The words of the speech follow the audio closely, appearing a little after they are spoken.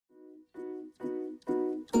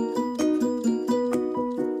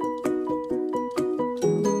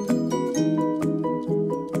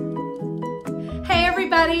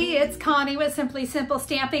everybody, it's Connie with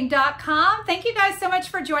SimplySimpleStamping.com. Thank you guys so much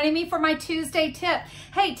for joining me for my Tuesday tip.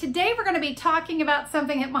 Hey, today we're going to be talking about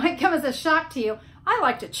something that might come as a shock to you. I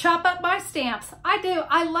like to chop up my stamps. I do.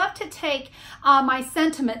 I love to take my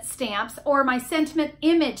sentiment stamps or my sentiment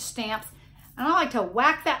image stamps, and I like to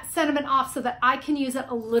whack that sentiment off so that I can use it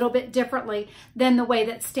a little bit differently than the way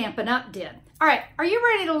that Stampin' Up did. All right, are you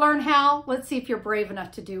ready to learn how? Let's see if you're brave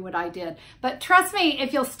enough to do what I did. But trust me,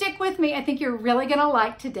 if you'll stick with me, I think you're really gonna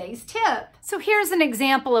like today's tip. So here's an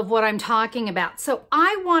example of what I'm talking about. So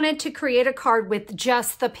I wanted to create a card with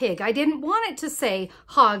just the pig. I didn't want it to say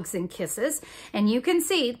Hogs and Kisses. And you can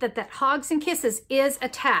see that that Hogs and Kisses is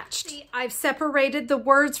attached. See, I've separated the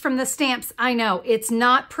words from the stamps. I know, it's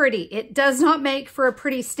not pretty. It does not make for a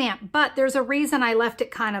pretty stamp, but there's a reason I left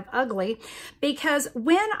it kind of ugly, because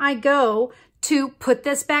when I go to put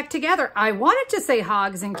this back together, I wanted to say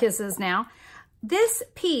Hogs and Kisses now. This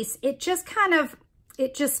piece, it just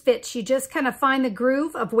fits. You just kind of find the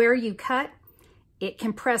groove of where you cut. It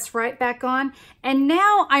can press right back on. And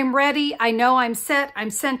now I'm ready. I know I'm set.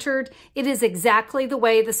 I'm centered. It is exactly the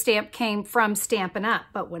way the stamp came from Stampin' Up.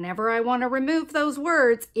 But whenever I want to remove those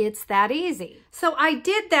words, it's that easy. So I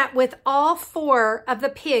did that with all 4 of the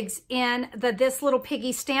pigs in This Little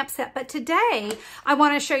Piggy stamp set. But today, I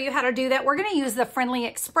want to show you how to do that. We're going to use the Friendly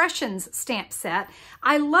Expressions stamp set.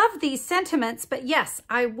 I love these sentiments, but yes,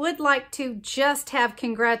 I would like to just have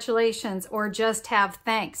congratulations or just have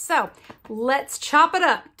thanks. So let's chop it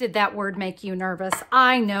up. Did that word make you nervous?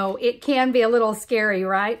 I know, it can be a little scary,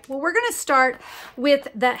 right? Well, we're going to start with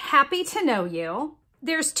the Happy to Know You.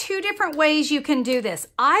 There's 2 different ways you can do this.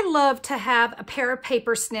 I love to have a pair of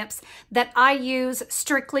paper snips that I use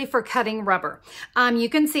strictly for cutting rubber. You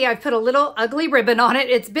can see I've put a little ugly ribbon on it.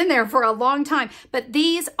 It's been there for a long time, but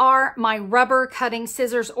these are my rubber cutting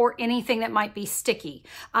scissors or anything that might be sticky.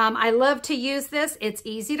 I love to use this. It's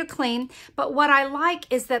easy to clean, but what I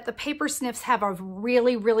like is that the paper snips have a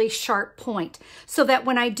really, really sharp point so that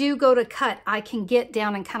when I do go to cut, I can get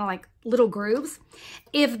down and kind of like little grooves.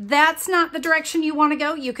 If that's not the direction you want to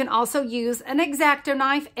go, you can also use an X-Acto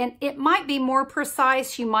knife, and it might be more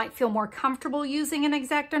precise. You might feel more comfortable using an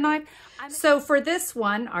X-Acto knife. So for this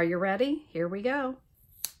one, are you ready? Here we go.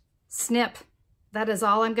 Snip. That is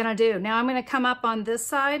all I'm going to do. Now I'm going to come up on this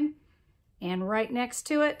side and right next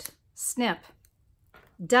to it, snip.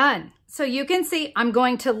 Done. So you can see I'm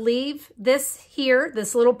going to leave this here,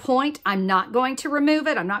 this little point. I'm not going to remove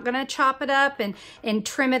it. I'm not going to chop it up and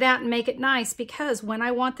trim it out and make it nice, because when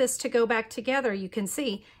I want this to go back together, you can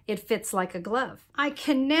see it fits like a glove. I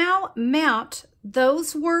can now mount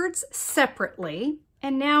those words separately,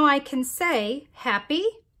 and now I can say Happy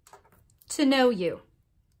to Know You.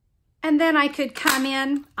 And then I could come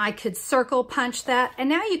in, I could circle punch that, and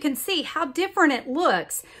now you can see how different it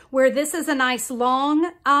looks. Where this is a nice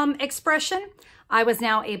long expression, I was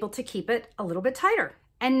now able to keep it a little bit tighter.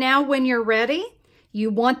 And now when you're ready, you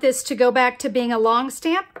want this to go back to being a long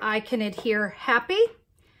stamp, I can adhere Happy.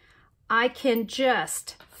 I can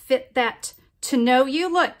just fit that to Know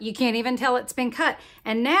You. Look, you can't even tell it's been cut.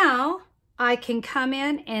 And now I can come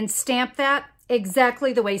in and stamp that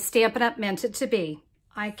exactly the way Stampin' Up meant it to be.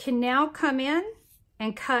 I can now come in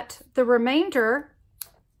and cut the remainder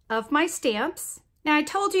of my stamps. Now, I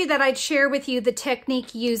told you that I'd share with you the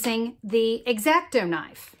technique using the X-Acto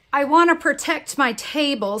knife. I want to protect my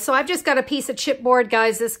table, so I've just got a piece of chipboard,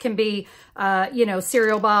 guys. This can be, you know,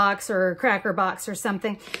 cereal box or cracker box or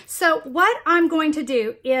something. So what I'm going to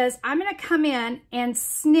do is I'm going to come in and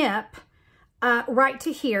snip right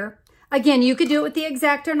to here. Again, you could do it with the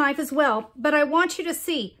X-Acto knife as well, but I want you to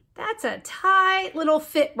see that's a tight little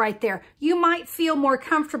fit right there. You might feel more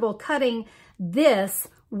comfortable cutting this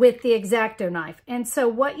with the X-Acto knife. And so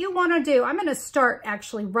what you want to do, I'm going to start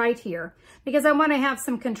actually right here because I want to have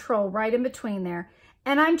some control right in between there.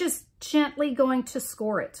 And I'm just gently going to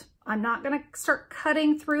score it. I'm not going to start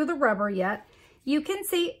cutting through the rubber yet. You can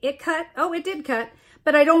see it cut. Oh, it did cut,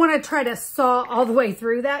 but I don't want to try to saw all the way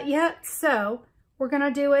through that yet. So we're going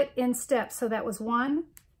to do it in steps. So that was 1,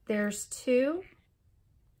 there's 2,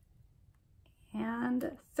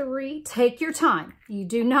 and 3. Take your time. You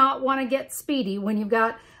do not want to get speedy when you've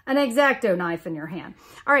got an X-Acto knife in your hand.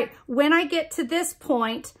 All right, when I get to this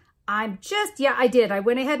point, I'm just, yeah, I did. I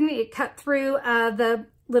went ahead and it cut through the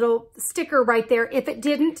little sticker right there. If it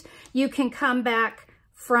didn't, you can come back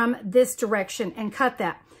from this direction and cut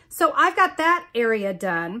that. So I've got that area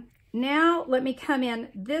done. Now let me come in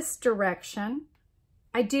this direction.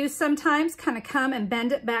 I do sometimes kind of come and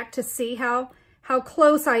bend it back to see how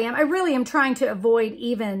close I am. I really am trying to avoid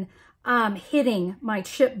even hitting my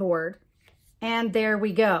chipboard. And there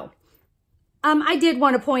we go. I did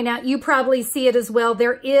want to point out, you probably see it as well,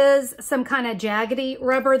 there is some kind of jaggedy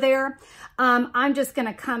rubber there. I'm just going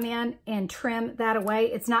to come in and trim that away.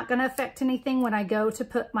 It's not going to affect anything when I go to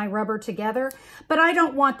put my rubber together, but I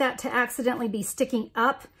don't want that to accidentally be sticking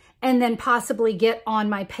up and then possibly get on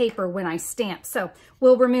my paper when I stamp. So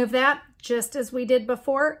we'll remove that just as we did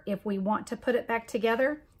before. If we want to put it back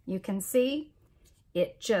together, you can see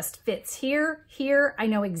it just fits here, here. I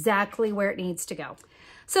know exactly where it needs to go.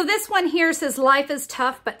 So this one here says, life is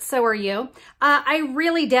tough, but so are you. I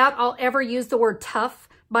really doubt I'll ever use the word tough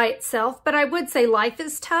by itself, but I would say life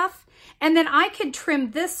is tough. And then I could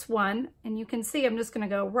trim this one, and you can see I'm just gonna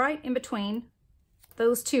go right in between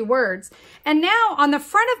those two words. And now on the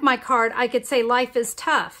front of my card, I could say life is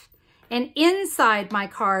tough. And inside my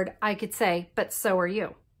card, I could say, but so are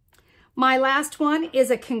you. My last one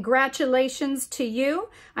is a congratulations to you.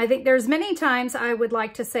 I think there's many times I would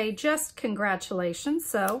like to say just congratulations.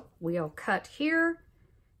 So we'll cut here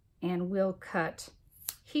and we'll cut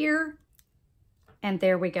here. And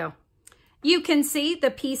there we go. You can see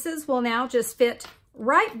the pieces will now just fit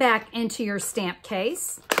right back into your stamp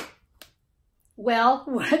case. Well,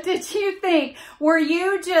 what did you think? Were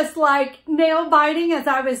you just like nail biting as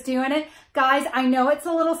I was doing it? Guys, I know it's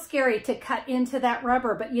a little scary to cut into that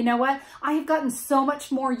rubber, but you know what? I have gotten so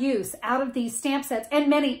much more use out of these stamp sets and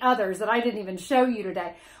many others that I didn't even show you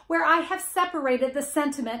today, where I have separated the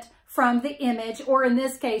sentiment from the image, or in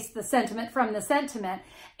this case, the sentiment from the sentiment.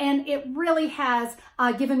 And it really has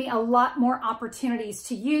given me a lot more opportunities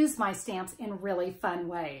to use my stamps in really fun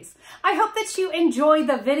ways. I hope that you enjoyed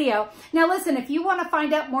the video. Now listen, if you want to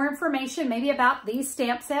find out more information, maybe about these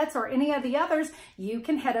stamp sets or any of the others, you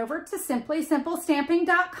can head over to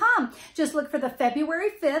simplysimplestamping.com. Just look for the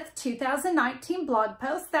February 5th, 2019 blog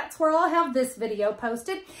post. That's where I'll have this video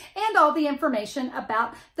posted and all the information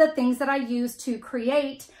about the things that I use to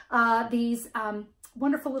create these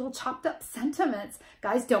wonderful little chopped up sentiments.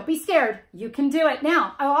 Guys, don't be scared. You can do it.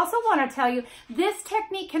 Now, I also want to tell you, this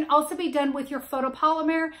technique can also be done with your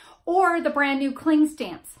photopolymer or the brand new cling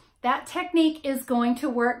stamps. That technique is going to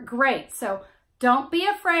work great. So don't be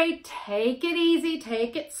afraid. Take it easy.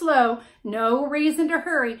 Take it slow. No reason to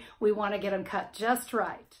hurry. We want to get them cut just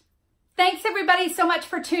right. Thanks everybody so much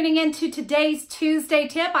for tuning in to today's Tuesday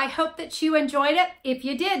tip. I hope that you enjoyed it. If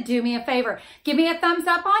you did, do me a favor. Give me a thumbs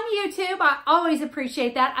up on YouTube. I always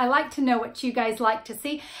appreciate that. I like to know what you guys like to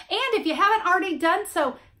see. And if you haven't already done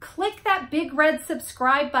so, click that big red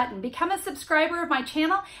subscribe button. Become a subscriber of my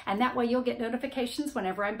channel, and that way you'll get notifications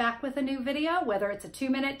whenever I'm back with a new video, whether it's a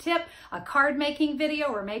 2-minute tip, a card making video,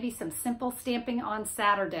 or maybe some simple stamping on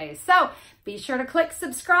Saturdays. So be sure to click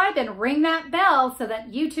subscribe and ring that bell so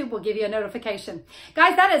that YouTube will give you a notification.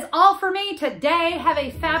 Guys, that is all for me today. Have a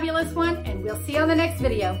fabulous one, and we'll see you on the next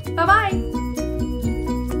video. Bye-bye.